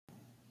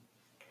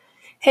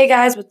Hey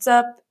guys, what's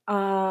up?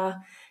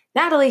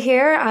 Natalie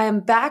here. I am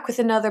back with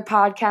another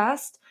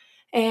podcast,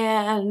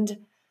 and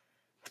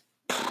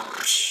I'm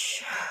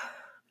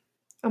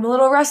a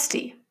little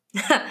rusty,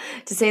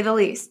 to say the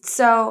least.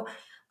 I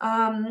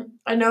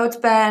know it's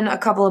been a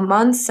couple of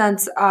months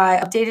since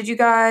I updated you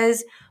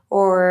guys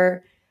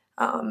or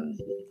um,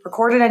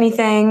 recorded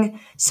anything.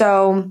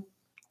 So,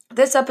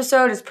 this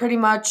episode is pretty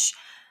much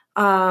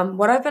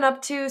what I've been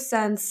up to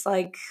since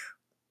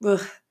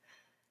ugh,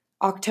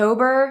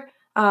 October,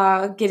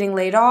 getting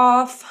laid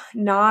off,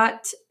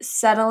 not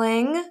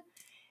settling,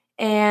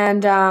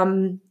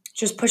 and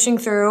just pushing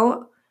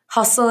through,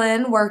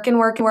 hustling,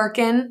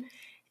 working.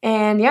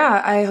 And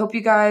yeah, I hope you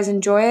guys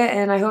enjoy it,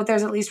 and I hope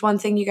there's at least one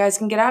thing you guys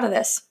can get out of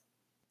this.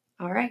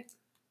 All right.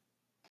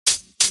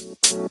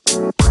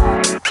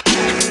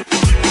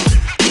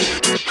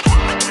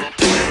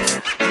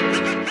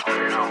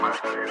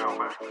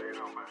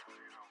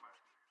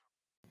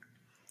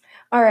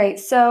 All right.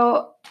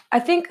 So I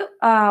think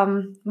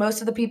most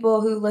of the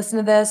people who listen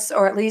to this,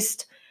 or at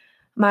least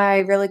my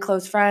really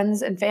close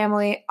friends and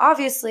family,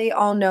 obviously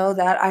all know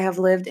that I have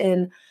lived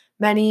in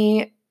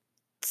many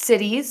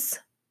cities,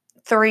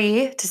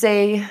 three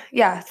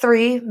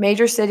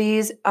major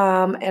cities,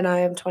 and I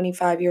am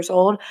 25 years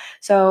old.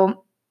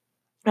 So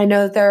I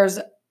know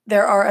that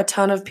there are a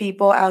ton of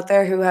people out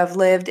there who have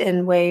lived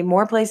in way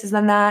more places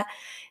than that.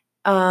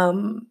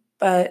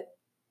 But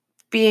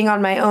being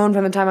on my own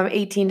from the time I'm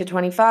 18 to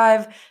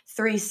 25,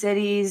 three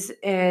cities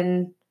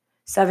in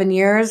 7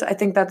 years, I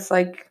think that's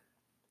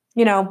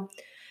you know,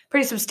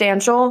 pretty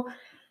substantial.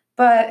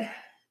 But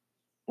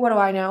what do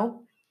I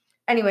know?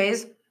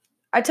 Anyways,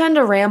 I tend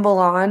to ramble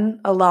on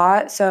a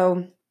lot.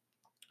 So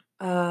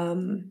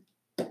um,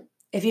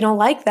 if you don't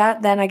like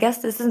that, then I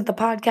guess this isn't the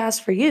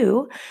podcast for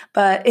you.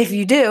 But if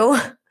you do,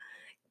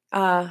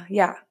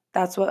 yeah,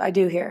 that's what I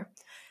do here.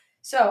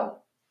 So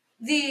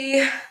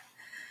the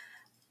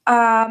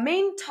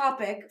main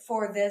topic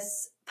for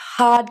this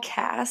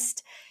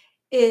podcast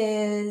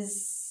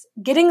is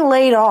getting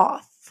laid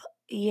off.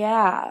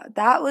 Yeah,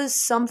 that was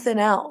something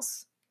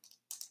else.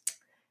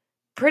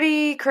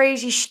 Pretty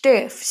crazy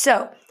stuff.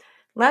 So,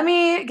 let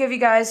me give you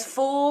guys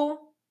full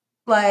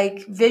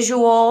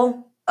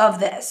visual of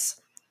this.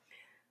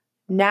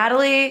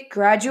 Natalie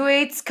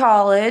graduates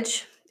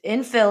college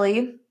in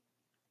Philly,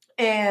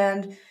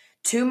 and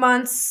 2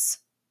 months,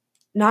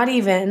 not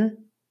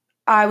even,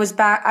 I was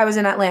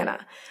in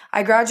Atlanta.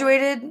 I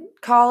graduated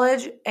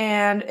college,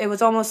 and it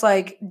was almost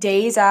like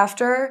days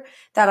after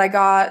that I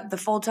got the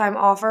full-time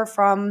offer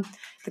from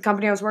the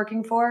company I was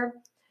working for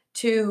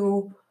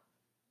to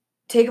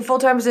take a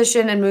full-time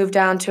position and move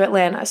down to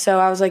Atlanta. So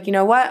I was like, you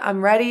know what?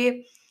 I'm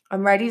ready.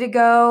 I'm ready to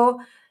go.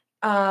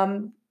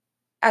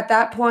 At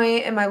that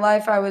point in my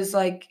life, I was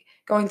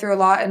going through a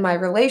lot in my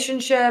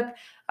relationship.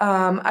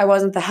 I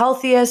wasn't the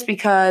healthiest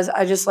because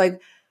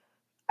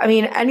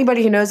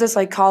anybody who knows this,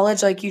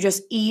 college, you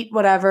just eat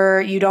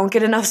whatever, you don't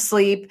get enough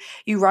sleep,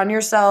 you run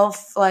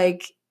yourself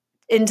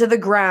into the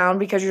ground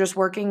because you're just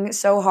working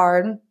so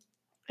hard.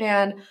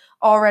 And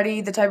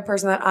already the type of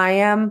person that I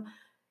am,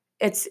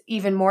 it's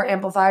even more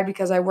amplified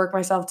because I work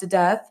myself to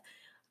death.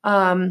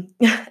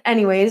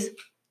 Anyways,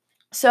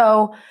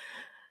 so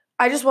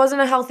I just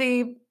wasn't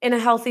in a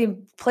healthy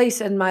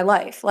place in my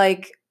life.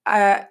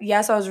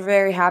 Yes, I was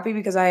very happy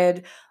because I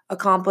had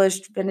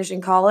accomplished finishing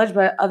college,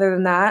 but other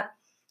than that,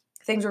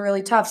 things were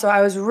really tough. So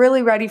I was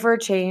really ready for a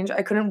change.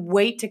 I couldn't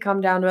wait to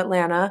come down to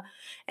Atlanta.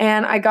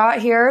 And I got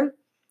here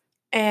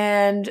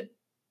and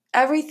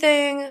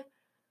everything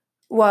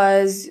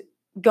was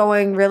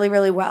going really,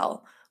 really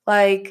well.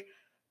 I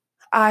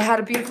had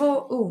a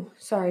beautiful,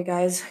 sorry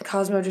guys,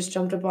 Cosmo just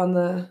jumped up on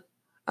the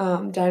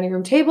dining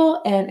room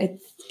table and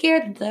it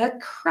scared the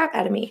crap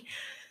out of me.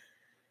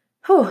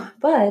 Whew,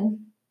 bud.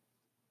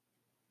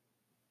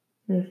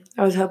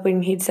 I was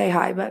hoping he'd say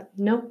hi, but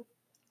nope.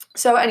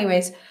 So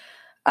anyways,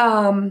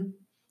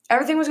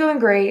 everything was going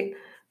great.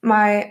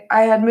 I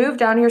had moved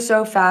down here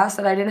so fast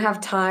that I didn't have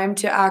time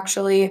to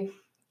actually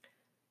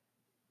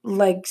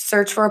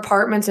search for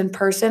apartments in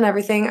person.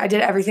 I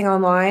did everything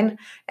online,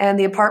 and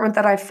the apartment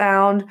that I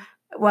found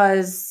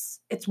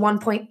it's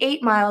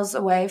 1.8 miles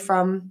away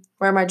from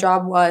where my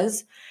job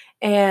was,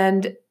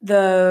 and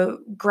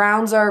the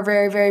grounds are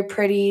very, very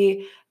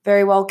pretty,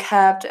 very well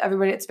kept.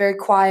 It's very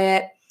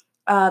quiet.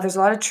 There's a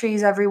lot of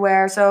trees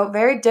everywhere, so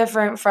very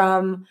different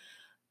from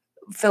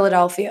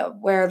Philadelphia,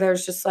 where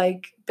there's just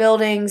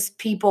buildings,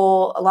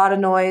 people, a lot of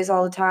noise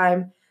all the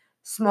time,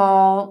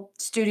 small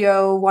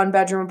studio,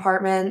 one-bedroom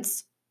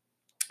apartments.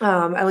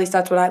 At least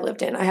that's what I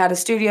lived in. I had a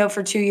studio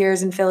for 2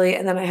 years in Philly,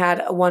 and then I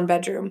had a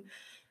one-bedroom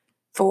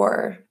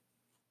for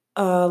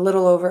a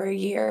little over a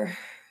year.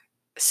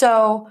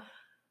 So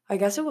I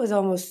guess it was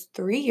almost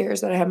 3 years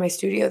that I had my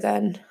studio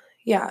then.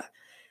 Yeah.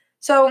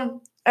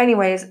 So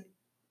anyways,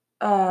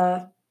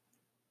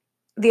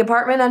 the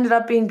apartment ended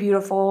up being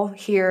beautiful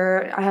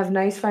here. I have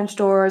nice French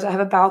doors. I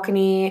have a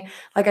balcony.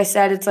 Like I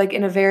said, it's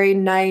in a very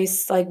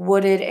nice,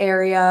 wooded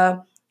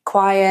area,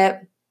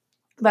 quiet,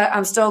 but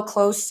I'm still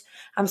close.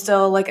 I'm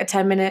still like a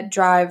 10-minute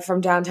drive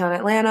from downtown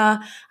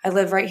Atlanta. I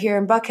live right here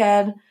in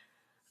Buckhead.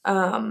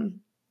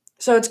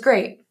 So it's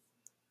great.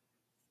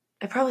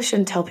 I probably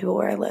shouldn't tell people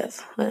where I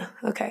live.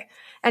 Okay.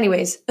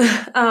 Anyways,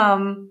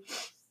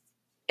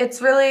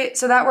 it's really,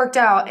 so that worked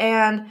out.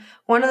 And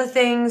one of the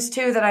things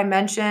too that I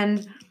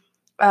mentioned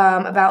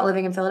about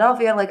living in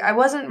Philadelphia, like I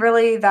wasn't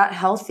really that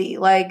healthy.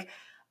 Like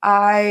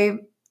I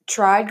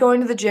tried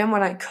going to the gym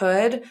when I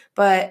could,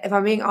 but if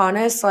I'm being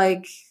honest,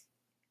 like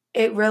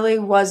it really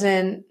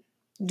wasn't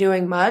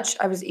doing much.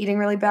 I was eating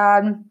really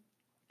bad.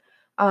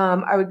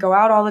 I would go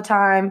out all the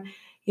time,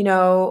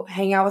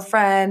 hang out with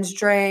friends,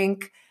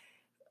 drink,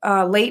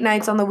 late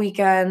nights on the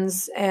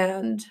weekends,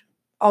 and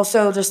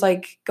also just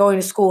like going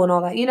to school and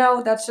all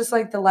that. That's just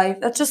like the life.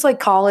 That's just like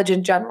college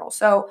in general.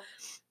 So,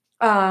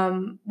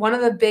 one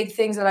of the big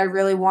things that I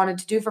really wanted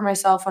to do for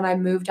myself when I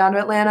moved down to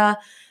Atlanta,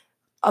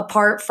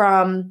 apart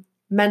from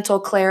mental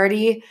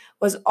clarity,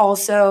 was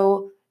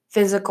also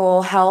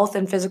physical health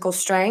and physical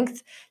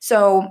strength.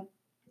 So,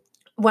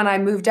 when I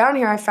moved down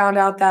here, I found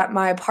out that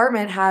my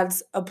apartment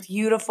has a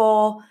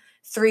beautiful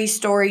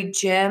 3-story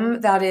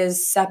gym that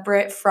is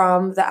separate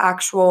from the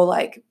actual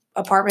like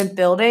apartment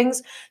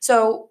buildings.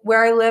 So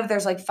where I live,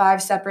 there's like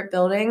 5 separate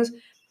buildings,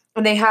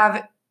 and they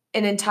have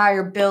an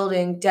entire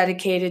building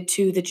dedicated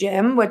to the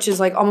gym, which is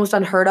like almost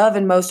unheard of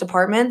in most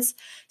apartments.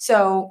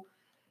 So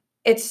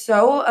it's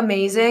so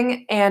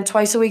amazing. And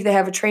twice a week, they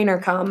have a trainer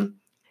come,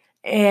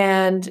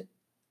 and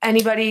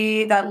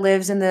anybody that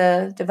lives in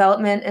the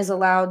development is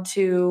allowed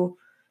to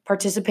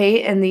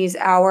participate in these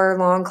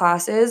hour-long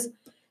classes.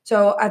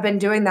 So I've been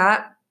doing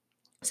that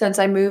since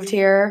I moved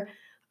here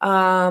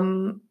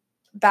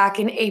back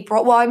in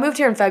April. Well, I moved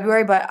here in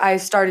February, but I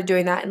started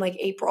doing that in like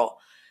April.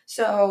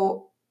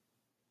 So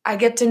I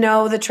get to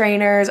know the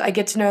trainers. I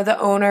get to know the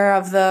owner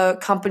of the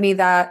company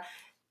that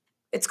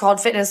it's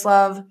called Fitness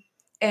Love.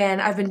 And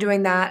I've been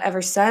doing that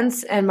ever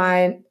since. And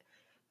my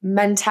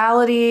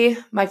mentality,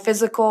 my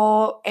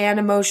physical and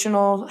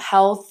emotional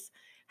health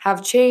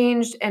have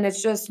changed, and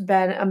it's just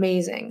been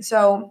amazing.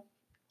 So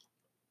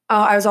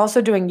I was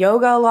also doing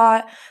yoga a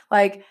lot.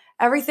 Like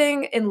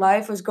everything in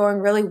life was going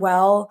really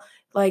well.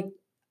 Like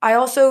I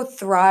also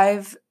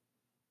thrive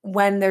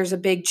when there's a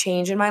big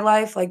change in my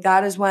life. Like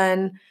that is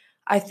when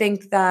I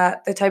think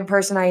that the type of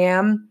person I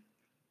am,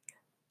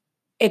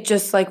 it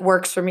just like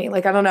works for me.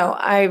 Like I don't know.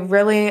 I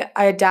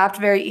adapt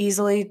very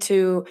easily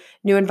to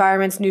new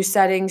environments, new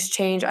settings,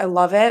 change. I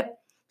love it.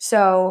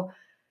 So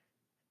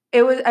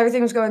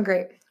everything was going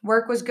great.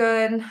 Work was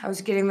good. I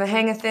was getting the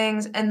hang of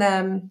things, and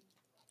then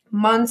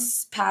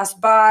months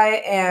passed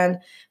by and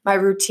my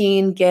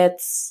routine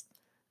gets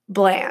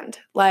bland.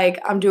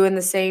 Like I'm doing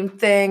the same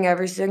thing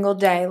every single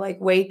day. Like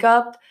wake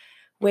up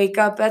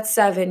at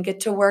 7,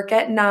 get to work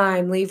at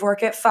 9, leave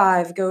work at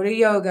 5, go to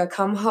yoga,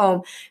 come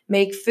home,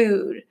 make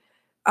food,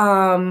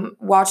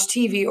 watch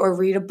TV or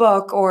read a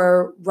book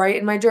or write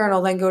in my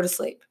journal, then go to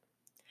sleep.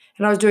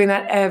 And I was doing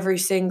that every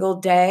single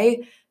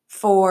day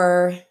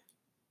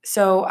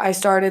so I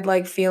started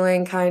like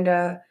feeling kind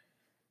of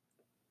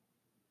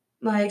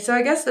like, so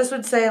I guess this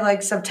would say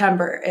like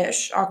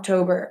September-ish,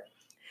 October.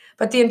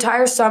 But the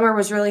entire summer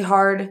was really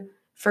hard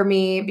for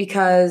me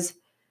because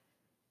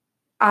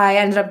I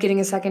ended up getting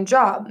a second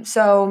job.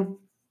 So,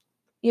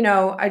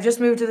 I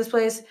just moved to this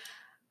place.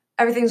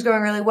 Everything's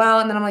going really well.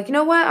 And then I'm like, you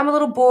know what? I'm a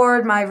little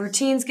bored. My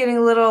routine's getting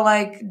a little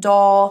like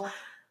dull.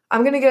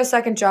 I'm going to get a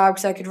second job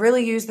because I could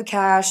really use the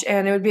cash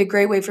and it would be a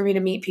great way for me to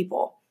meet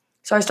people.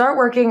 So I start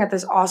working at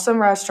this awesome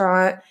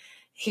restaurant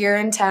here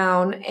in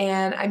town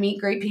and I meet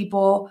great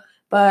people,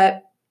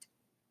 but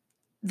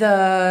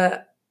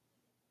the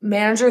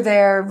manager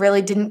there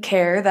really didn't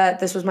care that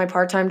this was my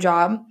part-time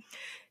job.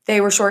 They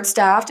were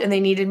short-staffed and they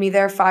needed me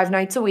there 5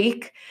 nights a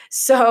week.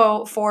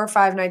 So 4 or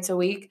 5 nights a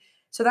week.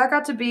 So that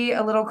got to be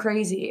a little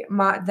crazy.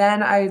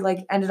 Then I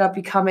like ended up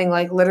becoming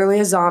like literally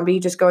a zombie,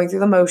 just going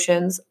through the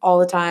motions all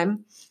the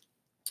time,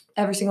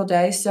 every single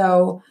day.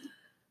 So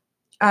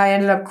I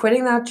ended up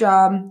quitting that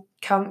job,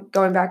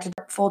 going back to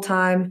full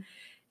time,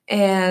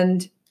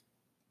 and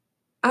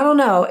I don't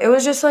know. It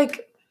was just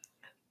like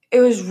it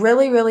was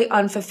really, really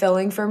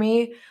unfulfilling for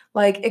me.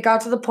 Like it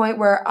got to the point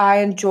where I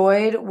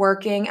enjoyed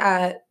working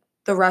at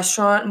the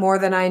restaurant more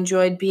than I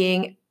enjoyed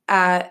being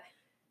at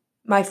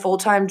my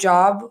full-time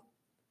job.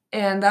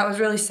 And that was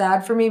really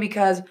sad for me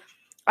because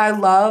I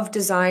love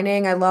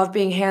designing. I love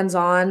being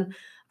hands-on.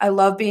 I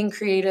love being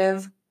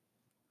creative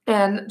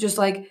and just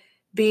like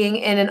being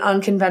in an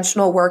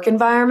unconventional work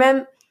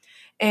environment.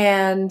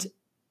 And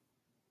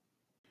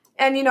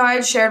I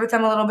had shared with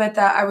them a little bit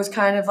that I was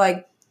kind of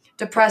like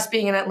depressed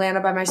being in Atlanta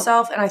by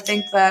myself. And I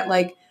think that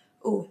like,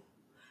 ooh,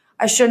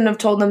 I shouldn't have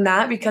told them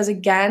that because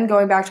again,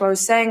 going back to what I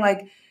was saying,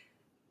 like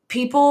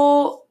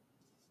people,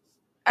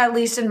 at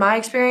least in my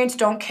experience,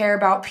 don't care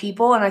about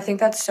people. And I think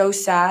that's so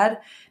sad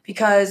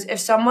because if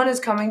someone is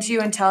coming to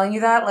you and telling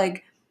you that,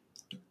 like,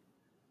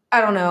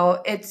 I don't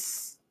know,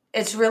 it's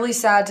really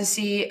sad to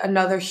see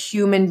another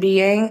human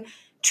being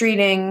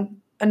treating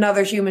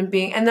another human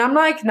being. And I'm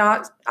like,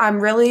 not,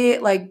 I'm really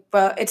like,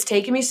 but it's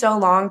taken me so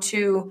long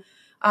to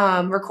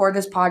record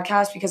this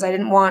podcast because I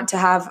didn't want to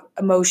have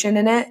emotion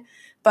in it.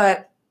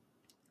 But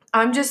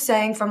I'm just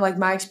saying from like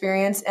my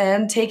experience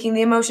and taking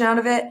the emotion out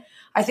of it,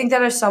 I think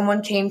that if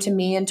someone came to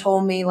me and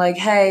told me like,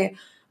 hey,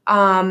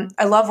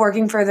 I love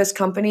working for this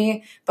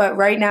company, but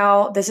right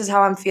now this is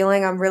how I'm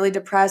feeling. I'm really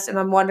depressed and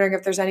I'm wondering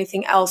if there's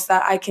anything else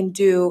that I can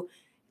do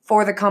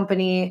for the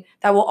company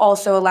that will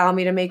also allow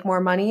me to make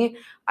more money.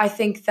 I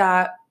think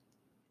that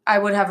I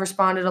would have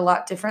responded a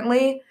lot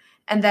differently.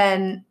 And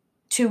then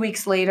 2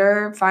 weeks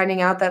later,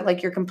 finding out that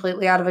like you're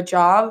completely out of a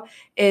job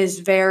is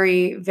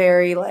very,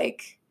 very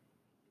like,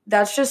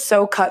 that's just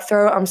so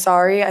cutthroat. I'm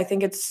sorry. I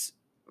think it's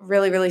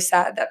really, really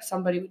sad that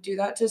somebody would do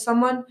that to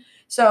someone.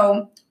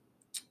 So,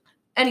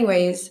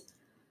 anyways,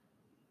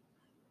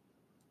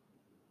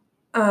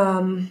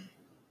 um,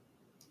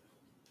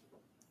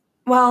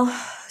 well,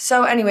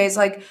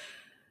 like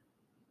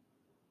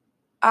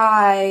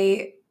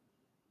I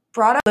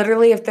brought up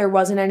literally if there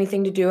wasn't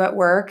anything to do at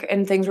work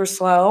and things were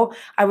slow,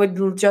 I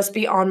would just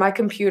be on my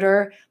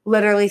computer,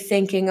 literally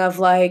thinking of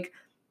like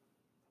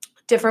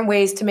different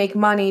ways to make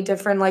money,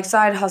 different like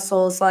side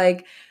hustles,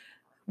 like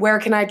where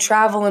can I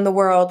travel in the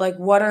world? Like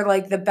what are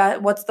like the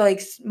best what's the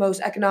like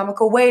most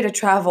economical way to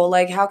travel?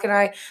 Like how can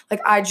I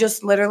like I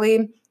just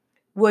literally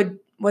would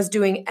was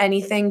doing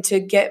anything to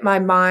get my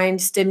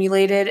mind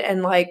stimulated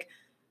and like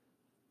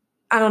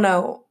I don't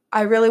know.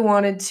 I really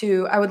wanted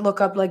to I would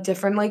look up like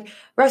different like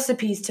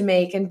recipes to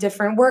make and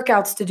different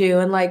workouts to do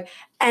and like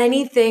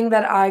anything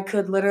that I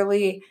could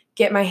literally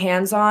get my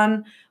hands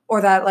on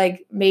or that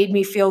like made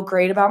me feel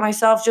great about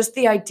myself. Just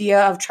the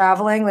idea of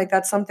traveling, like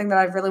that's something that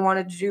I've really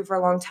wanted to do for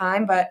a long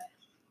time, but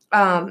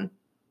um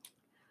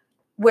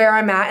where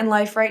I'm at in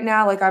life right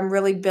now, like I'm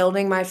really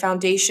building my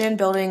foundation,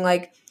 building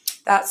like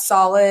that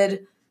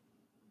solid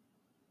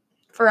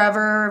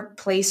forever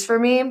place for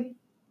me.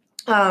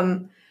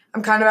 Um,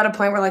 I'm kind of at a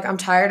point where like I'm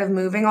tired of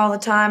moving all the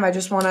time. I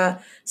just want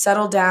to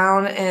settle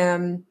down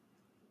and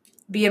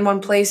be in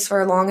one place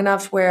for long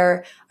enough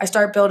where I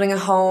start building a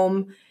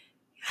home,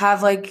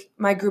 have like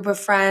my group of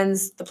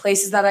friends, the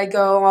places that I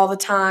go all the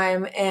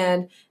time,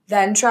 and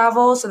then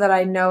travel so that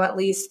I know at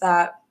least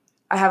that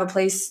I have a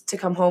place to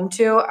come home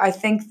to. I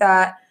think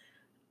that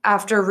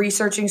after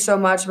researching so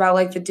much about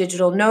like the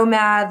digital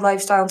nomad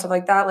lifestyle and stuff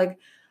like that, like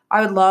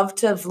I would love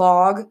to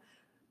vlog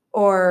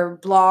or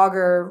blog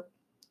or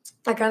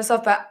that kind of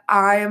stuff, but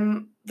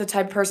I'm the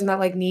type of person that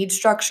like needs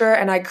structure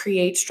and I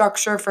create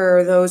structure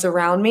for those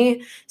around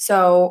me.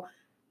 So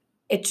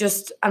it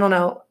just, I don't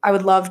know. I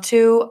would love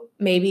to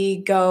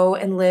maybe go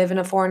and live in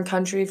a foreign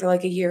country for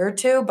like a year or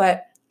two,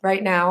 but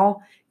right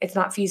now it's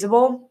not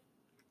feasible.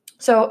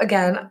 So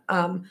again,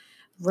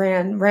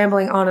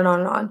 rambling on and on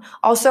and on.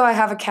 Also, I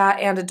have a cat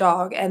and a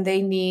dog and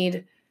they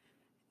need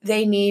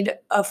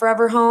a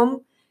forever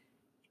home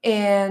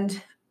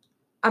and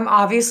I'm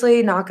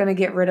obviously not going to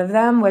get rid of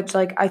them, which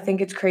like I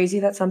think it's crazy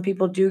that some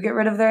people do get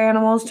rid of their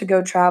animals to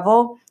go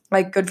travel.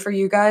 Like good for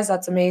you guys,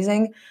 that's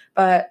amazing,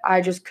 but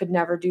I just could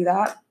never do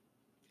that.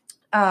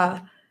 Uh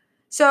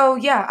so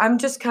yeah, I'm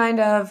just kind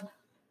of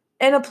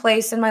in a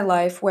place in my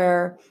life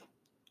where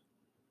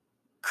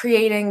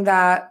creating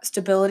that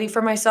stability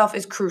for myself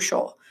is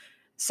crucial.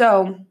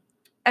 So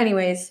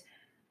anyways,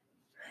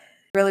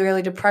 really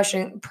really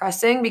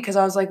depressing because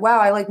I was like, wow,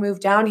 I like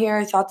moved down here.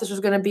 I thought this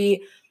was going to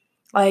be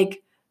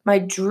like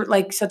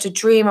like such a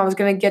dream. I was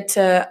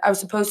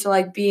supposed to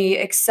like be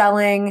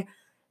excelling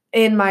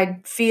in my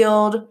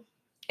field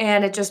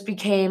and it just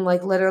became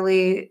like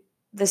literally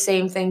the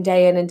same thing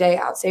day in and day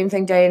out. Same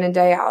thing day in and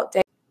day out.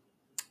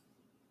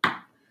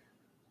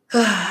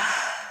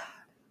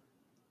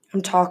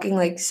 I'm talking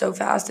like so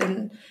fast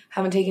and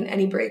haven't taken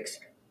any breaks.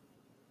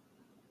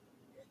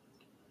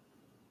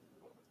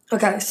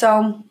 Okay,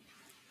 so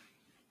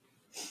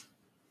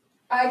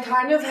I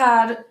kind of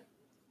had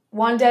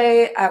one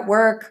day at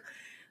work,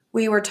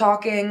 we were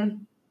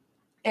talking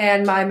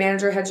and my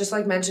manager had just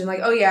like mentioned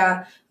like, oh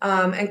yeah,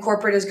 and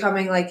corporate is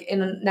coming like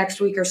in next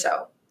week or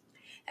so.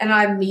 And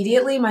I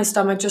immediately, my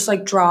stomach just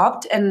like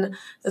dropped and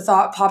the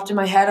thought popped in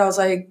my head. I was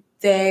like,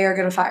 they are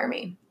going to fire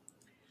me.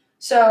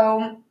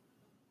 So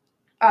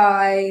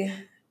I,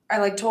 I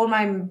like told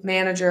my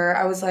manager,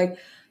 I was like,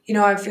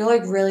 I feel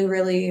like really,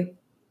 really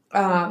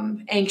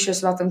anxious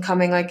about them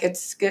coming. Like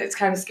it's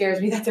kind of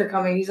scares me that they're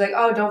coming. He's like,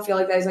 oh, don't feel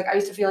like that. He's like, I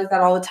used to feel like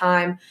that all the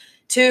time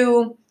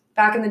too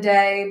back in the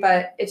day,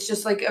 but it's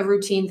just like a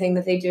routine thing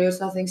that they do.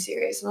 It's nothing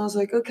serious. And I was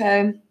like,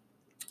 okay.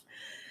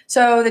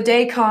 So the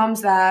day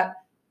comes that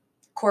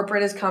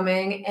corporate is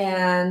coming,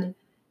 and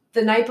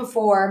the night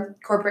before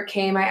corporate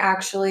came, I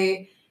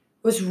actually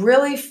was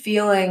really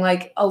feeling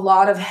like a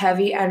lot of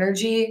heavy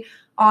energy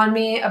on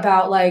me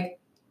about like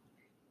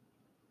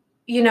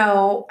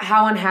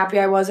how unhappy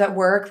I was at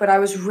work, but I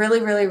was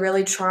really really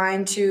really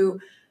trying to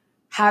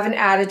have an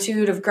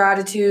attitude of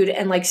gratitude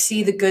and like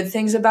see the good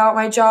things about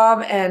my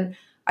job. And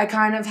I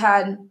kind of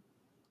had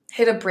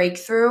hit a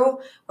breakthrough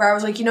where I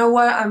was like, you know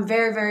what? I'm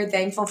very, very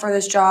thankful for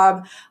this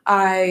job.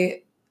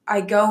 I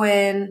go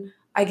in,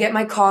 I get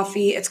my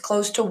coffee, it's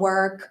close to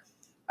work.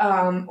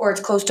 or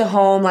it's close to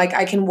home. Like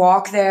I can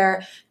walk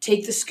there,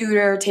 take the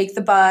scooter, take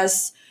the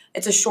bus.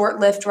 It's a short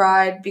Lyft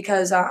ride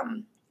because I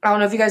don't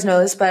know if you guys know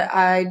this, but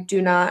I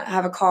do not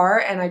have a car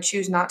and I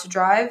choose not to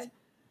drive.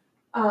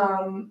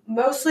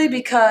 Mostly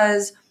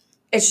because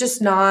it's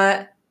just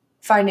not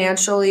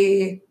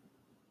financially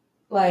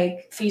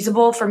like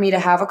feasible for me to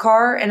have a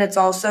car, and it's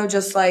also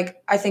just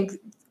like I think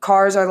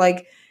cars are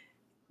like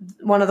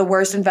one of the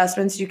worst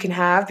investments you can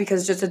have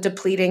because it's just a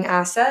depleting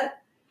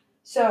asset.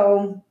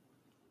 So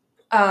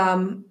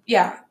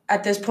yeah,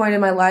 at this point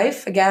in my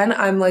life, again,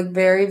 I'm like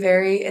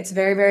it's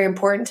very, very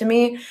important to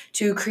me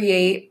to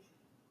create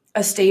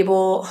a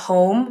stable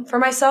home for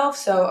myself.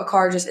 So a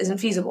car just isn't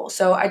feasible.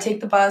 So I take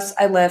the bus,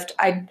 I Lyft.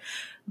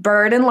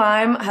 Bird and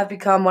Lime have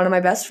become one of my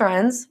best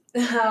friends.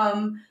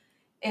 Or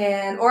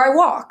I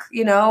walk,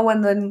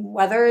 when the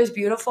weather is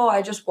beautiful,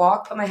 I just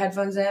walk, put my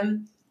headphones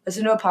in,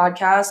 listen to a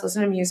podcast,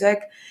 listen to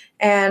music.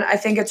 And I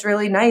think it's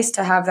really nice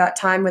to have that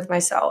time with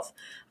myself.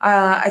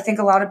 I think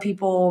a lot of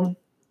people,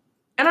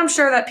 and I'm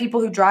sure that people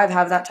who drive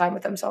have that time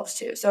with themselves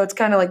too. So it's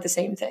kind of like the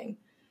same thing.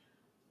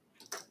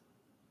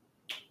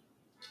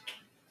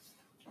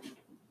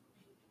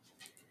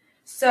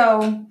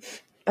 So,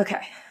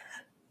 okay.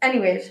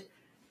 Anyways,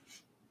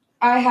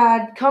 I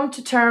had come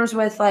to terms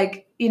with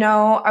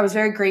I was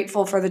very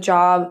grateful for the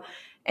job,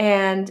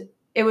 and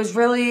it was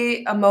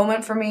really a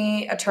moment for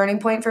me, a turning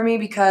point for me,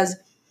 because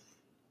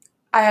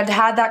I had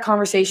had that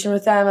conversation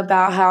with them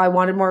about how I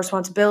wanted more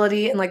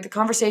responsibility, and like the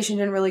conversation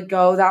didn't really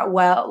go that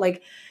well.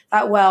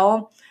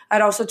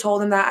 I'd also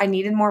told them that I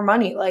needed more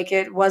money, like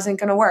it wasn't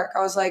going to work. I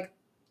was like,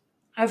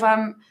 if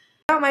I'm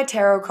got my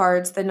tarot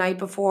cards the night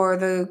before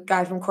the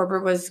guy from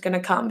corporate was going to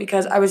come,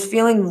 because I was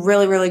feeling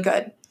really, really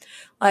good.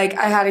 Like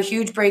I had a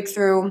huge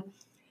breakthrough.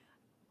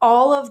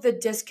 All of the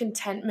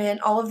discontentment,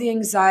 all of the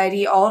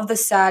anxiety, all of the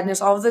sadness,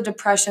 all of the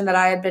depression that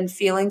I had been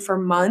feeling for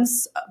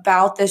months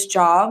about this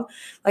job,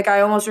 like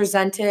I almost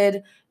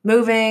resented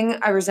moving.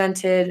 I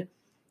resented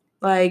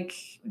like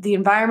the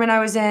environment I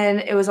was in.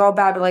 It was all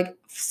bad, but like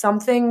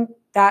something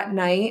that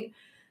night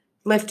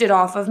lifted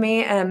off of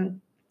me,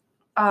 and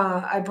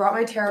I brought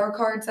my tarot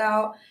cards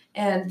out,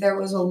 and there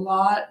was a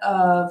lot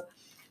of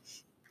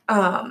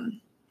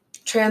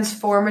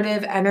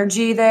transformative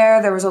energy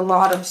there. There was a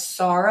lot of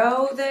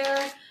sorrow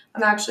there.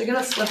 I'm actually going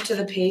to flip to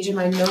the page in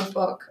my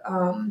notebook.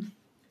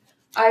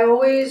 I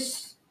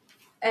always,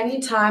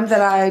 anytime that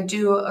I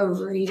do a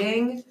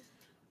reading,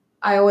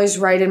 I always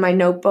write in my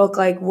notebook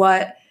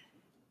what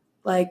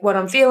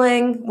I'm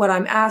feeling, what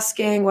I'm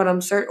asking, what I'm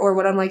or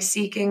what I'm like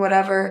seeking,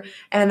 whatever,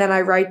 and then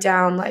I write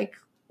down like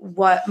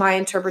what my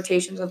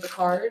interpretations of the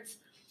cards.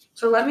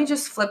 So let me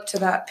just flip to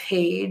that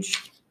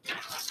page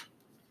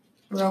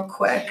real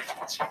quick.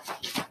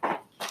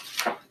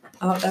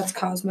 Oh, that's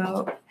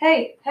Cosmo.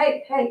 Hey.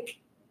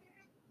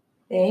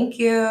 Thank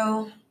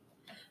you.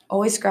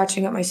 Always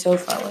scratching up my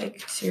sofa.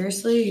 Like,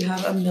 seriously, you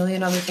have a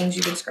million other things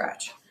you can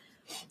scratch.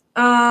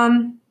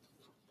 Why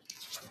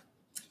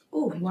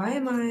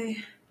am I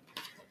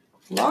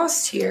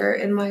lost here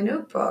in my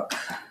notebook?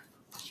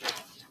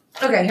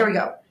 Okay, here we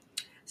go.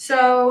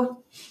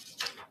 So,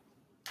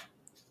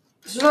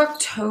 this is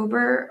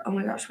October. Oh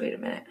my gosh, wait a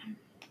minute.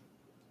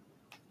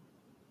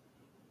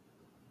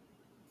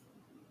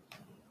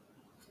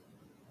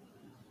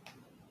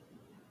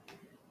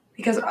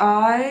 Because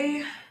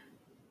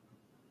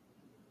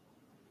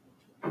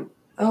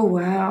oh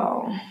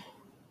wow.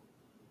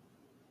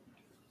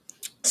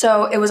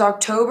 So it was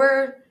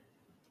October,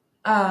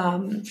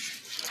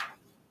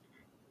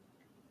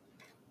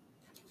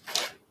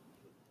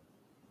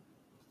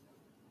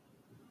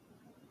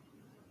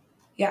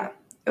 yeah,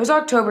 it was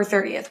October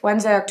 30th,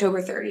 Wednesday,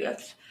 October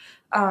 30th.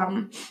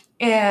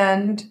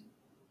 And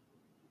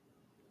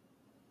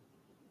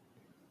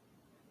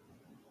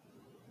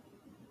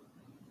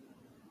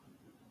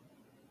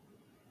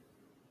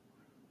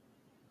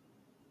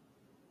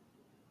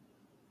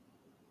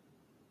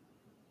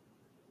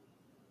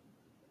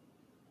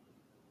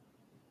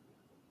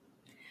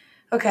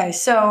okay,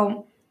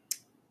 so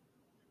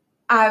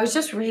I was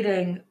just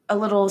reading a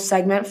little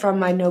segment from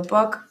my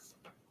notebook,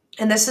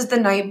 and this is the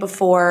night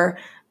before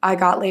I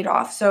got laid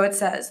off. So it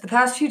says, the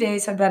past few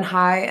days have been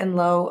high and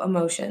low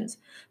emotions,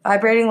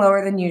 vibrating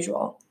lower than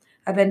usual.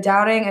 I've been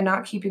doubting and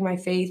not keeping my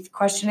faith,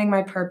 questioning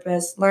my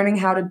purpose, learning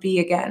how to be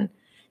again,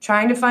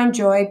 trying to find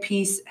joy,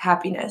 peace,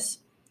 happiness.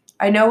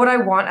 I know what I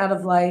want out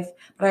of life,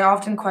 but I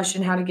often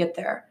question how to get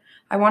there.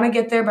 I want to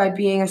get there by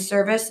being of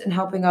service and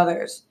helping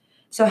others.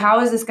 So how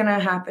is this going to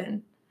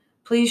happen?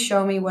 Please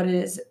show me what it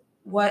is.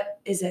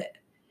 What is it?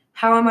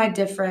 How am I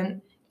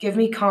different? Give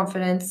me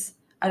confidence.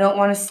 I don't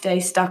want to stay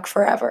stuck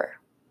forever.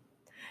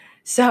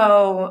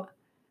 So,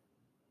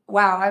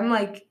 wow, I'm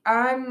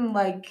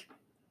like,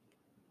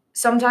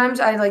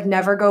 sometimes I like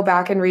never go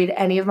back and read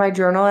any of my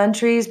journal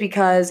entries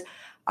because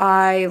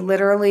I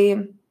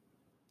literally,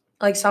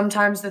 like,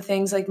 sometimes the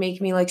things like make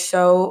me like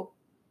so,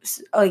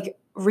 like,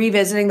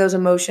 revisiting those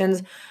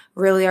emotions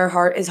really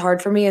is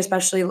hard for me,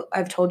 especially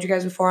I've told you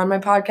guys before on my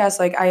podcast,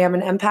 like I am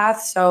an empath,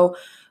 so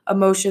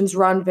emotions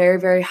run very,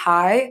 very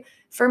high.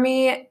 for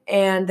me,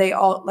 and they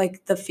all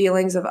like the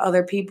feelings of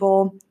other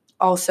people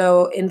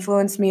also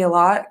influence me a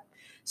lot.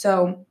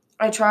 So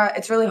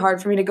it's really hard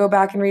for me to go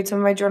back and read some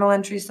of my journal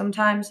entries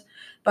sometimes,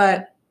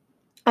 but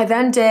I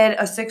then did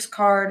a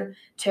 6-card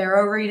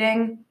tarot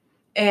reading,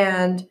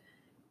 and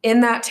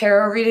in that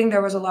tarot reading,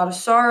 there was a lot of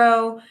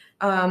sorrow,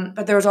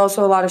 but there was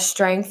also a lot of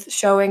strength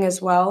showing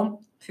as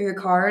well through the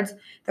cards.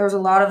 There was a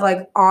lot of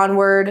like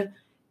onward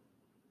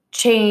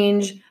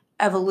change,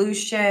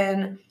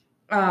 evolution,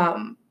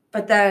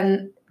 but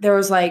then there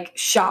was like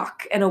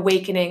shock and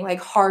awakening,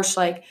 like harsh,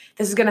 like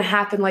this is gonna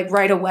happen like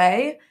right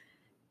away.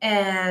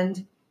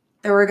 And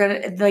there were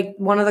gonna like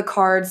one of the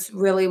cards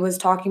really was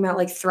talking about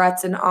like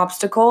threats and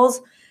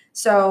obstacles.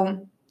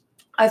 So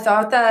I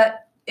thought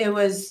that it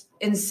was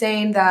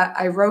insane that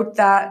I wrote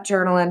that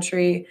journal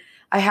entry.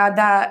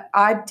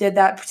 I did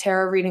that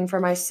tarot reading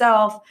for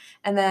myself.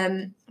 And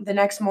then the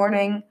next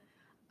morning,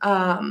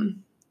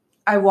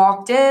 I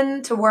walked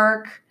in to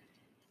work.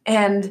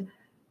 And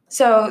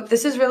so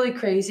this is really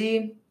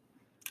crazy.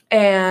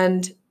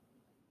 And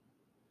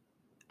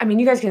I mean,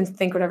 you guys can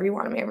think whatever you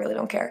want of me. I really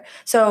don't care.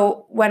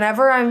 So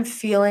whenever I'm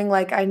feeling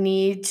like I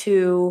need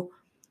to,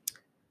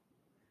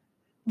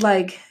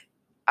 like,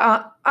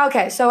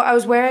 okay, so I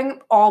was wearing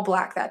all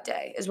black that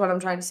day, is what I'm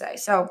trying to say.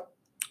 So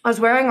I was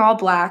wearing all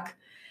black,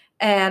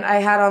 and I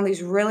had on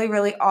these really,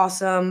 really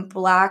awesome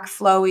black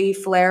flowy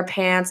flare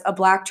pants, a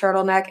black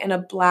turtleneck, and a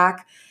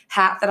black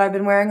hat that I've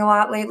been wearing a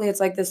lot lately. It's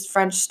like this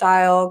French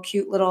style,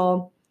 cute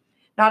little,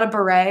 not a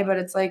beret, but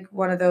it's like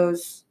one of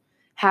those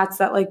hats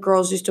that like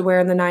girls used to wear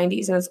in the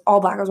 90s, and it's all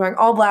black. I was wearing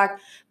all black.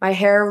 My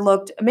hair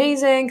looked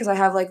amazing because I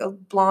have like a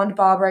blonde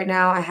bob right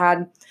now. I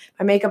had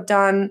my makeup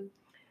done,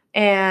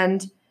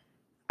 and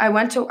I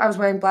was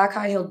wearing black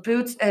high-heeled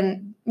boots,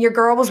 and your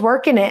girl was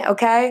working it,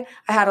 okay?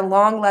 I had a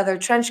long leather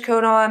trench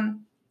coat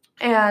on,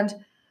 and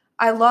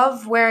I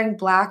love wearing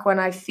black when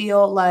I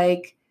feel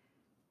like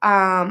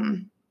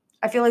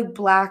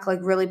black like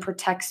really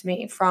protects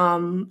me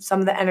from some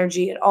of the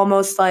energy. It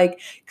almost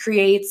like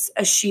creates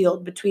a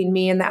shield between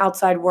me and the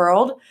outside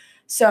world.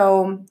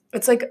 So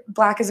it's like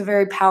black is a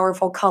very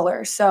powerful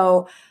color.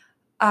 So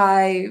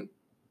I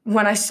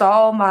when I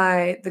saw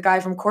the guy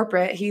from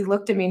corporate, he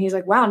looked at me and he's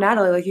like, "Wow,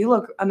 Natalie, like you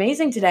look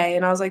amazing today."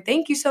 And I was like,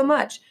 "Thank you so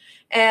much."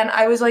 And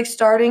I was like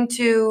starting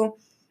to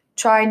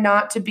try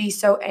not to be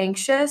so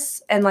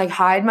anxious and like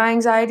hide my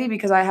anxiety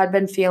because I had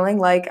been feeling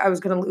like I was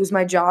going to lose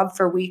my job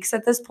for weeks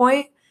at this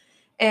point.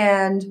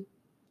 And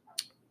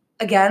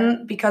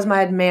again, because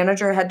my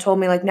manager had told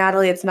me like,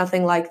 "Natalie, it's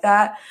nothing like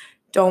that.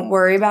 Don't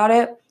worry about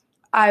it."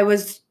 I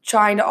was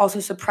trying to also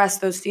suppress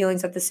those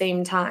feelings at the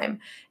same time.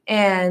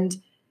 And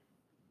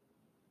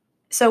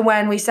so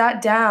when we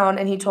sat down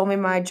and he told me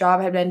my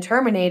job had been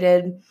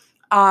terminated,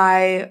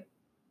 I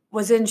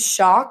was in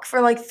shock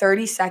for like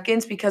 30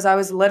 seconds because I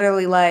was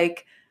literally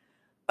like,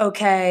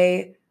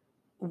 okay,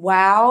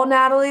 wow,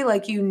 Natalie,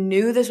 like you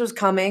knew this was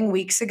coming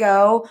weeks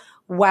ago.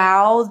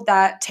 Wow,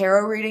 that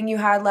tarot reading you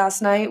had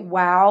last night.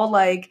 Wow,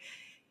 like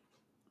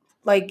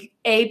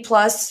A+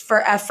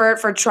 for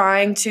effort for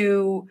trying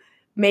to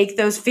make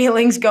those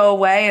feelings go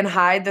away and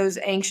hide those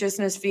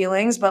anxiousness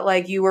feelings, but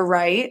like you were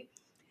right.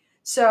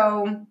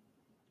 So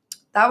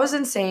that was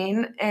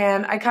insane.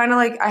 And I kind of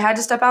like, I had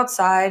to step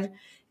outside,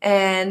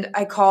 and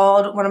I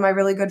called one of my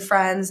really good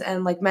friends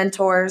and like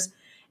mentors.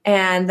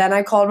 And then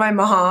I called my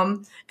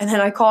mom, and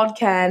then I called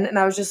Ken, and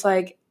I was just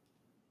like,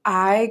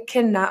 I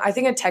cannot, I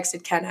think I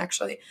texted Ken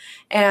actually.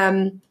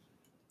 And,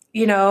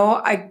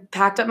 I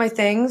packed up my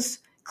things,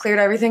 cleared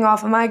everything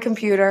off of my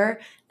computer,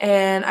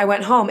 and I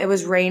went home. It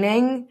was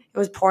raining, it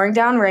was pouring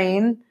down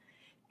rain.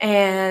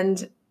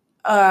 And,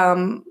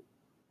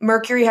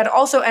 Mercury had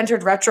also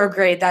entered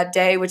retrograde that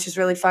day, which is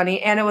really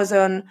funny. And it was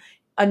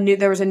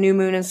there was a new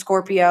moon in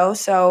Scorpio.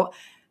 So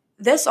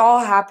this all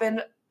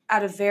happened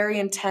at a very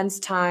intense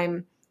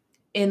time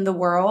in the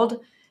world.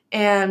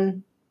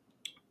 And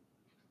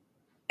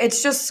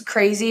it's just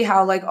crazy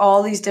how like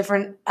all these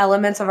different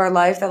elements of our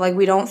life that like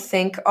we don't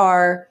think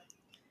are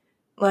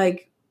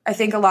like, I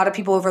think a lot of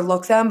people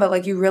overlook them, but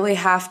like you really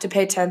have to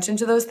pay attention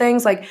to those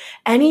things. Like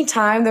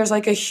anytime there's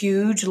like a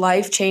huge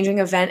life-changing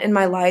event in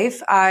my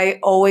life, I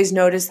always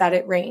notice that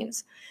it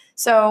rains.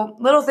 So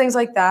little things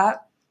like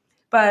that.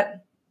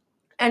 But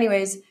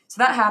anyways, so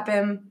that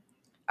happened.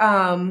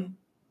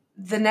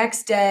 The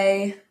next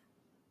day,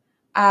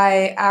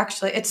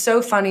 it's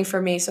so funny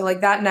for me. So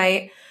like that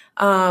night,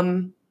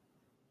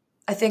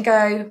 I think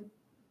I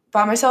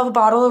bought myself a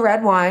bottle of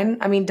red wine.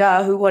 I mean,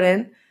 duh, who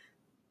wouldn't?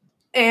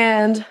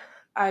 And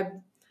I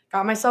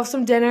got myself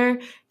some dinner,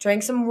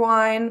 drank some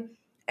wine,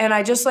 and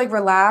I just like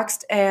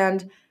relaxed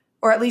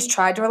or at least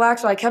tried to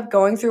relax. So I kept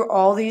going through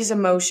all these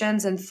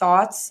emotions and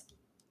thoughts,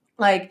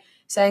 like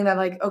saying that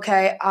like,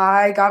 okay,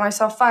 I got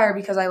myself fired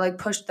because I like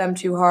pushed them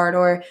too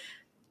hard,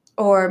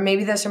 or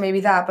maybe this or maybe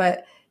that.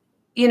 But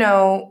you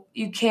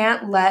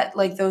can't let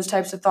like those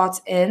types of thoughts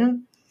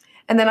in.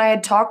 And then I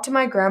had talked to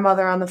my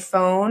grandmother on the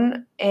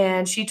phone,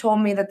 and she told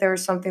me that there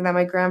was something that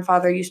my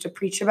grandfather used to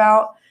preach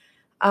about,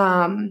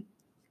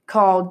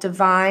 called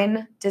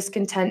divine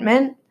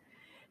discontentment.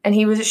 And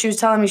she was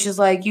telling me, she's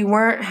like, you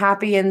weren't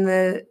happy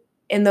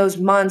in those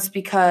months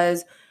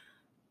because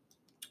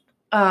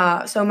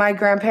so my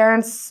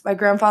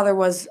grandfather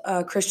was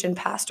a Christian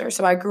pastor.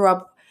 So I grew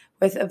up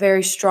with a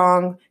very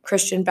strong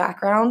Christian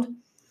background.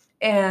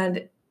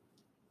 And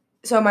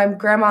so my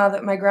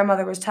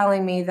grandmother was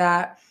telling me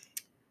that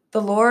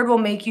the Lord will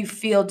make you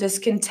feel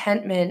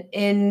discontentment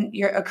in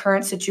a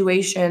current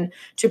situation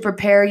to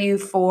prepare you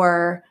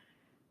for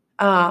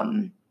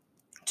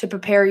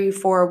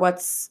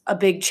what's a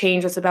big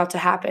change that's about to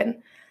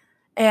happen.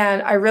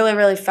 And I really,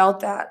 really felt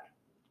that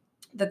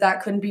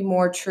couldn't be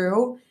more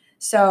true.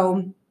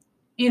 So,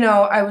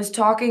 I was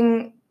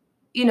talking,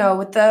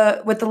 with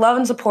the love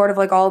and support of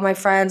like all of my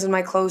friends and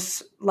my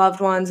close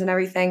loved ones and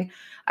everything,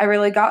 I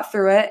really got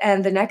through it.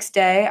 And the next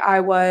day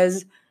I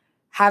was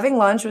having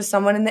lunch with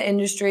someone in the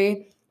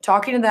industry,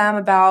 talking to them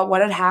about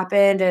what had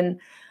happened and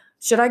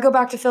should I go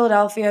back to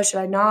Philadelphia? Should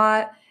I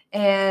not?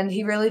 And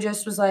he really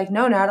just was like,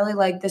 no, Natalie,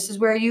 like this is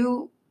where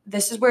you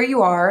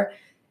are.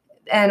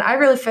 And I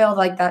really felt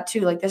like that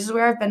too. Like this is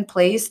where I've been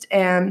placed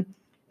and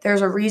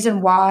there's a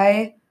reason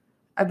why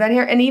I've been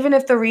here. And even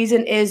if the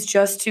reason is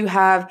just to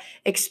have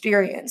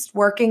experienced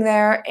working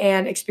there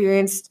and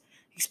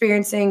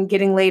experiencing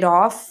getting laid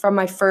off from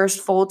my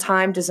first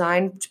full-time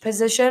design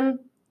position,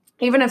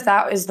 even if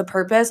that is the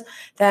purpose,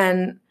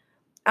 then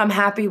I'm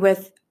happy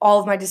with all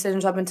of my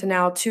decisions up until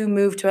now to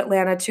move to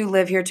Atlanta, to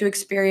live here, to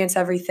experience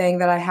everything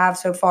that I have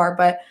so far.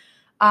 But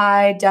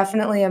I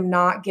definitely am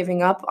not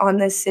giving up on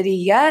this city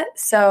yet.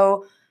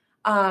 So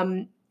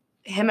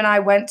him and I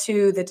went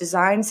to the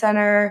design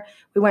center.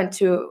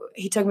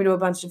 He took me to a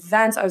bunch of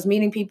events. I was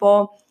meeting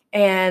people.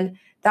 And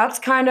that's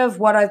kind of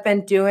what I've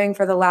been doing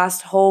for the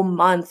last whole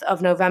month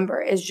of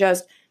November, is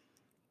just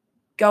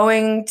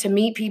going to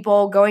meet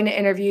people, going to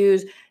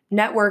interviews,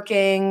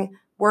 networking,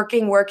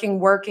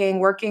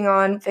 working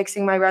on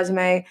fixing my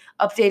resume,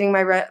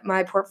 updating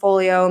my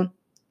portfolio,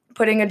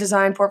 putting a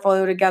design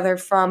portfolio together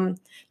from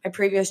my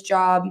previous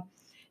job.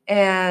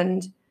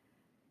 And,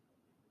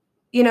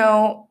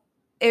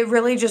 it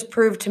really just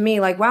proved to me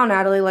like, wow,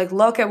 Natalie, like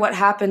look at what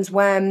happens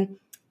when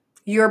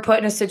you're put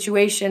in a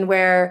situation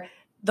where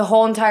the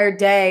whole entire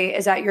day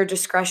is at your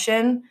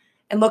discretion,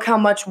 and look how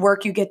much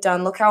work you get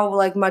done. Look how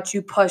like much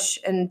you push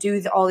and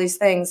do all these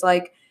things.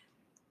 Like,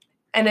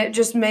 and it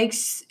just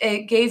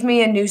gave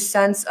me a new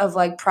sense of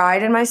like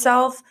pride in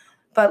myself,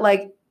 but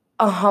like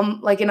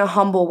in a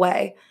humble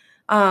way.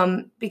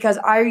 Because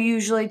I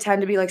usually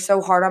tend to be like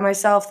so hard on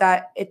myself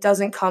that it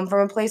doesn't come from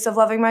a place of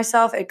loving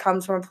myself. It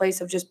comes from a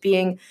place of just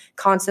being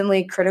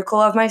constantly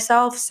critical of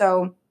myself.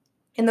 So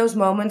in those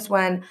moments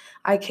when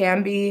I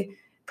can be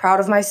proud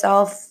of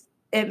myself,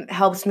 it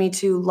helps me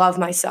to love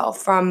myself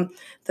from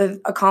the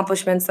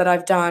accomplishments that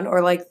I've done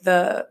or like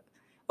the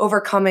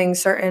overcoming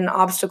certain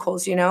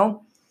obstacles,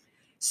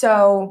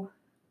 So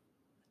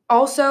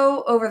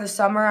also over the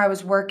summer, I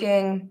was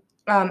working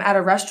at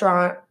a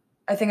restaurant.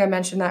 I think I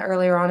mentioned that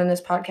earlier on in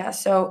this podcast.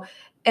 So,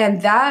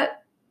 and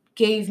that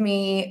gave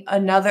me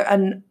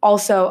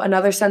also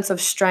another sense of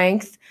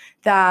strength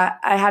that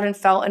I hadn't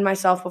felt in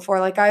myself before.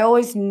 Like I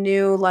always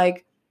knew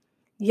like,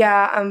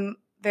 yeah, I'm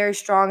very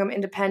strong, I'm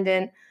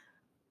independent.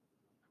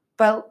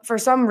 But for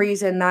some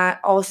reason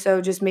that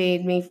also just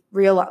made me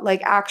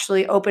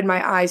actually open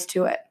my eyes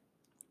to it.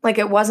 Like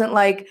it wasn't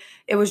like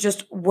it was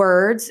just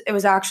words. It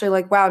was actually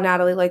like, wow,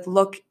 Natalie, like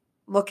look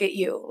at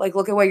you. Like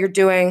look at what you're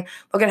doing.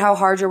 Look at how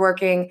hard you're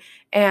working.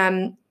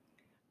 And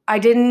I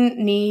didn't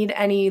need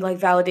any like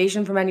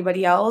validation from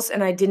anybody else,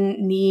 and I didn't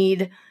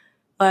need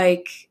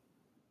like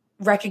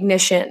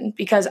recognition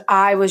because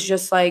I was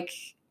just like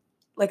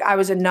I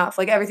was enough.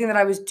 Like everything that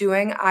I was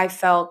doing, I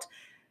felt,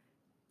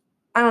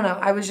 I don't know,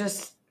 I was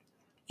just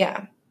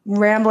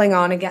rambling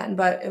on again,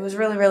 but it was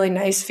really, really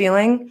nice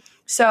feeling.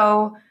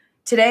 So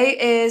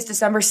today is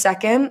December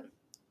 2nd,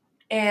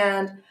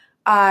 and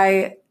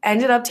I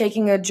ended up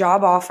taking a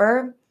job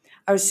offer.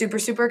 I was super,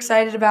 super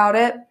excited about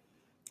it.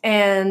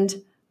 And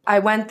I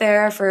went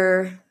there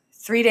for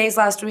 3 days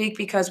last week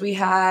because we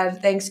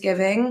had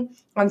Thanksgiving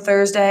on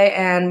Thursday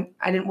and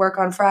I didn't work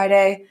on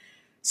Friday.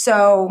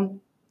 So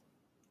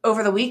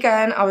over the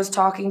weekend, I was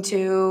talking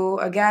to,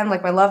 again,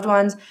 like my loved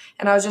ones,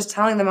 and I was just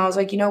telling them, I was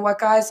like, you know what,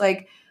 guys,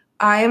 like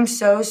I am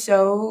so,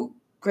 so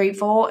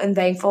grateful and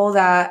thankful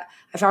that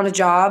I found a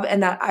job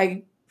and that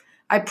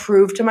I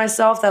proved to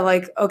myself that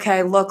like,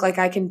 okay, look, like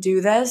I can do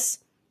this.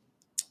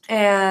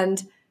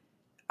 And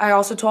I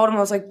also told him, I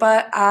was like,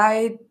 but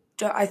I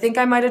think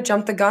I might have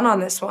jumped the gun on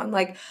this one.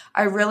 Like,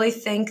 I really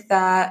think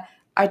that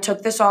I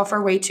took this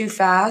offer way too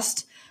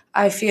fast.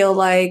 I feel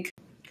like,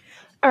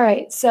 all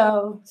right,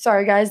 so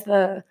sorry guys,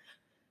 the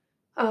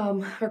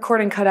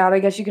recording cut out. I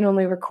guess you can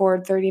only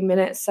record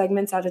 30-minute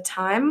segments at a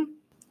time.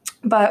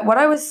 But what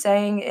I was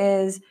saying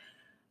is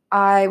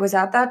I was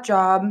at that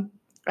job.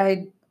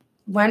 I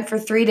went for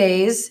 3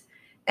 days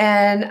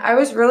and I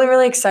was really,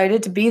 really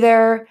excited to be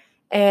there.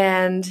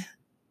 And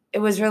it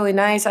was really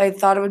nice. I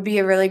thought it would be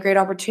a really great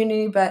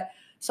opportunity, but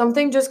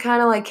something just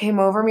kind of like came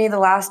over me the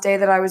last day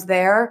that I was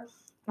there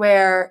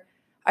where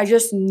I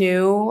just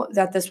knew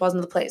that this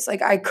wasn't the place.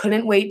 Like, I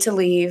couldn't wait to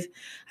leave.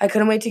 I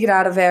couldn't wait to get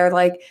out of there.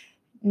 Like,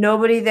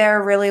 nobody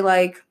there really,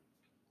 like,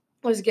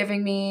 was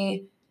giving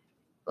me,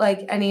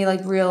 like, any,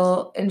 like,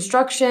 real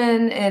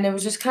instruction, and it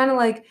was just kinda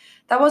like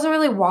that wasn't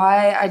really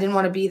why I didn't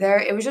wanna be there.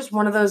 It was just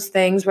one of those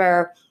things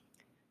where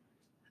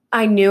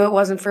I knew it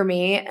wasn't for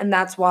me, and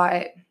that's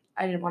why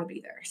I didn't wanna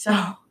be there. So,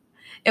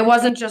 it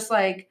wasn't just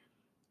like,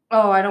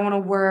 "Oh, I don't wanna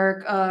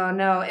work."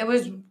 No, it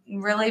was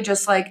really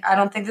just like, "I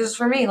don't think this is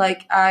for me."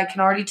 Like, I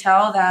can already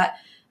tell that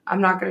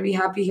I'm not gonna be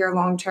happy here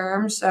long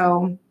term,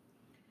 so,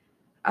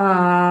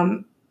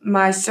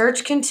 my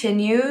search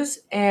continues,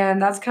 and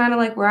that's kinda,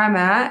 like, where I'm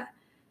at.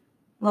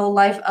 Little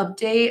life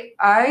update.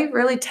 I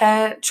really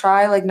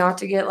try, like, not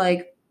to get,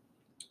 like,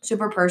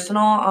 super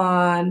personal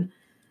on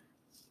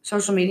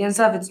social media and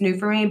stuff. It's new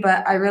for me,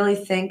 but I really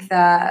think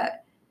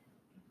that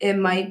it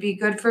might be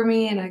good for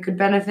me and I could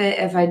benefit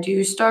if I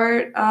do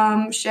start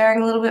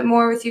sharing a little bit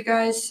more with you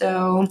guys.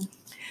 So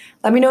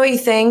let me know what you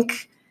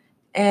think.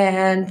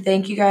 And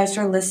thank you guys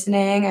for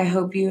listening. I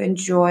hope you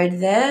enjoyed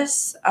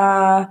this.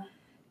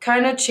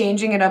 Kind of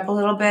changing it up a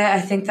little bit. I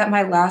think that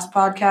my last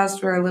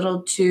podcasts were a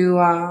little too,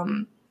 I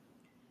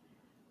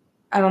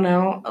don't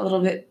know, a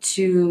little bit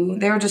too,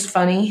 they were just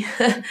funny.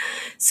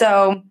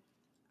 So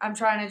I'm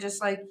trying to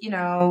just like,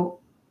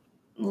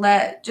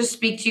 just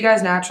speak to you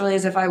guys naturally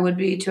as if I would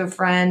be to a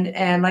friend.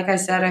 And like I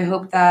said, I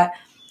hope that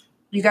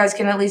you guys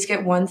can at least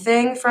get one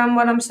thing from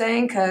what I'm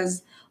saying,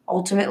 because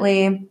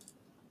ultimately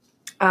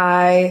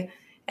I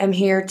am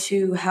here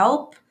to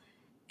help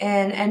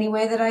in any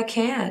way that I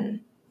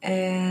can.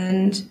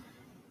 And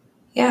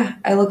yeah,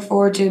 I look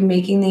forward to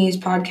making these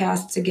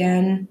podcasts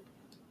again,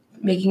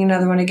 making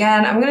another one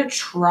again. I'm going to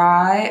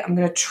try,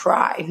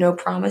 no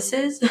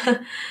promises,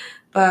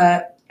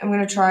 but I'm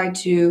going to try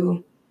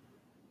to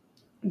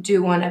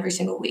do one every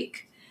single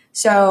week.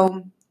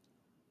 So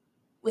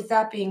with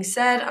that being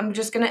said, I'm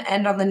just going to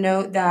end on the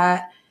note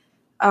that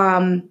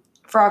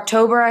for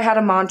October, I had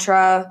a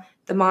mantra.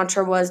 The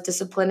mantra was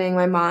disciplining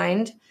my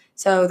mind.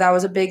 So that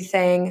was a big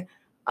thing.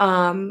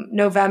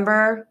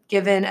 November,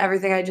 given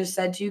everything I just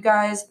said to you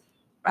guys,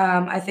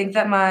 I think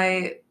that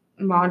my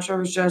mantra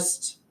was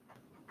just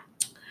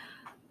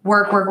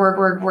work, work, work,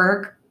 work,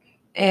 work.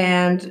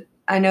 And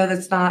I know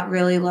that's not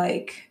really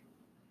like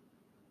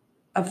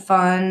a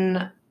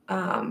fun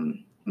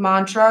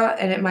mantra,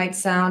 and it might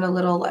sound a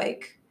little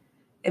like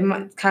it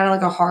might kind of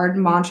like a hard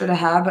mantra to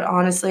have, but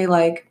honestly,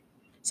 like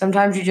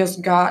sometimes you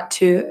just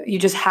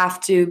have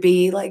to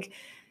be like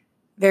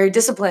very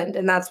disciplined.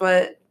 And that's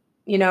what,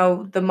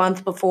 the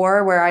month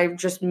before where I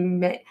just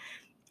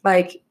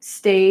like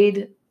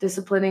stayed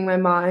disciplining my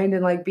mind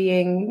and like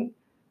being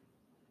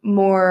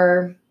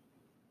more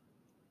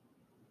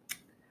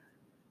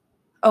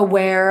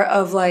aware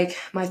of like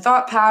my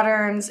thought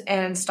patterns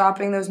and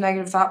stopping those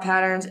negative thought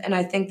patterns. And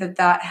I think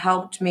that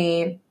helped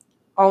me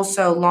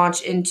also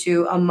launch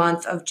into a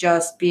month of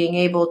just being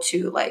able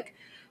to like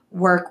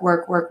work,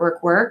 work, work,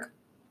 work, work.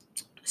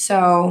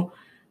 So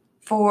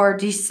for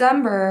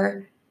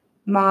December,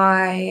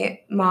 my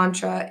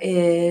mantra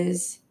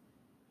is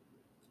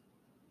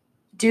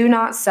do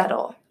not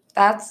settle.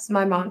 That's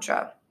my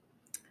mantra.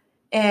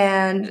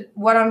 And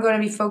what I'm going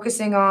to be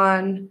focusing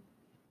on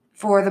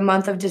for the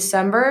month of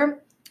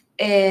December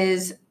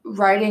is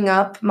writing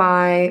up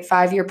my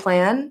 5-year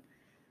plan.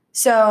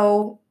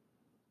 So,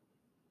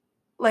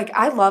 like,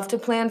 I love to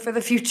plan for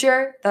the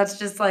future. That's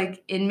just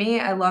like in me.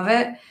 I love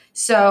it.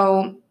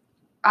 So,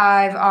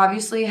 I've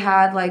obviously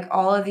had like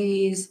all of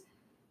these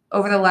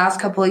over the last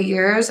couple of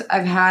years.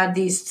 I've had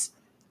these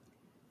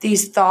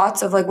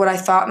thoughts of like what I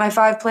thought my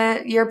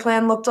 5-year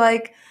plan looked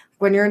like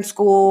when you're in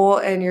school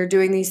and you're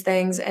doing these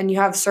things and you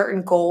have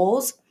certain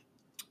goals,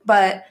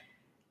 but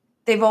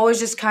they've always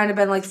just kind of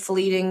been like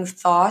fleeting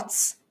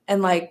thoughts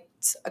and like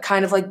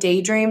kind of like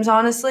daydreams,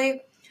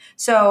 honestly.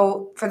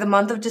 So for the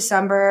month of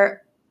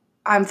December,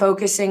 I'm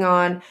focusing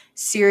on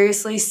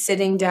seriously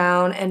sitting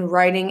down and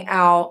writing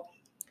out.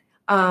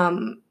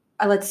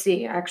 Let's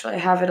see, actually, I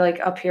have it like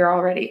up here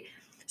already.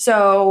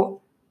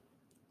 So,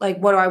 like,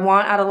 what do I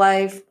want out of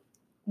life?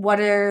 What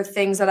are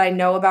things that I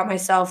know about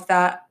myself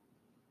that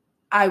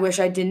I wish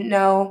I didn't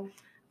know?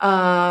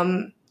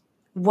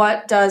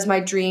 What does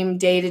my dream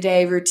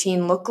day-to-day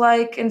routine look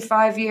like in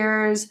 5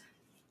 years?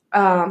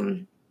 A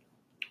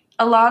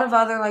lot of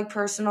other like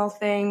personal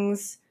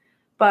things,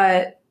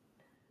 but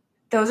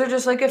those are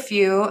just like a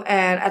few.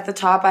 And at the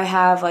top, I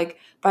have like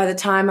by the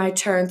time I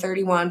turn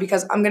 31,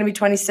 because I'm going to be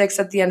 26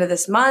 at the end of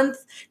this month.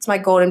 It's my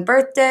golden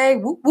birthday.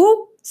 Whoop,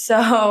 whoop.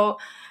 So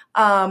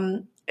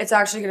it's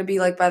actually going to be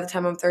like by the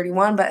time I'm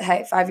 31, but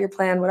hey, 5-year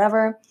plan,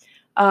 whatever.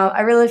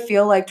 I really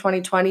feel like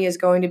 2020 is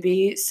going to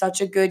be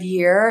such a good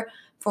year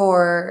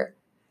for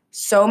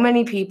so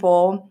many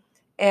people,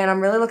 and I'm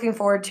really looking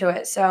forward to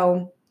it.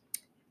 So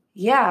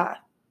yeah,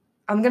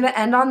 I'm going to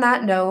end on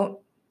that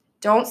note.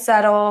 Don't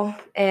settle,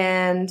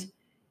 and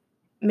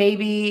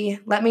maybe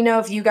let me know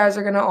if you guys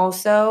are going to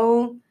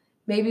also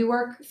maybe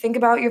think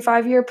about your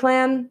 5-year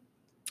plan.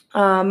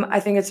 I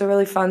think it's a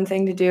really fun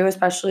thing to do,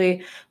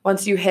 especially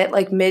once you hit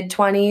like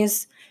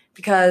mid-20s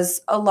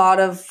because a lot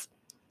of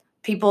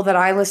people that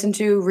I listen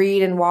to,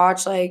 read, and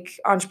watch, like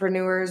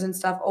entrepreneurs and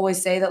stuff,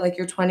 always say that like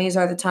your 20s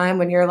are the time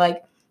when you're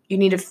like, you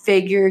need to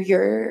figure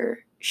your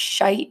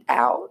shite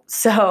out.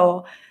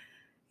 So,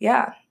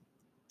 yeah.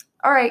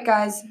 All right,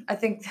 guys. I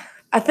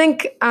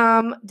think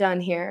I'm done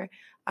here.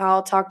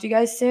 I'll talk to you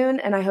guys soon,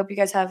 and I hope you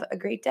guys have a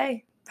great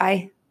day.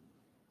 Bye.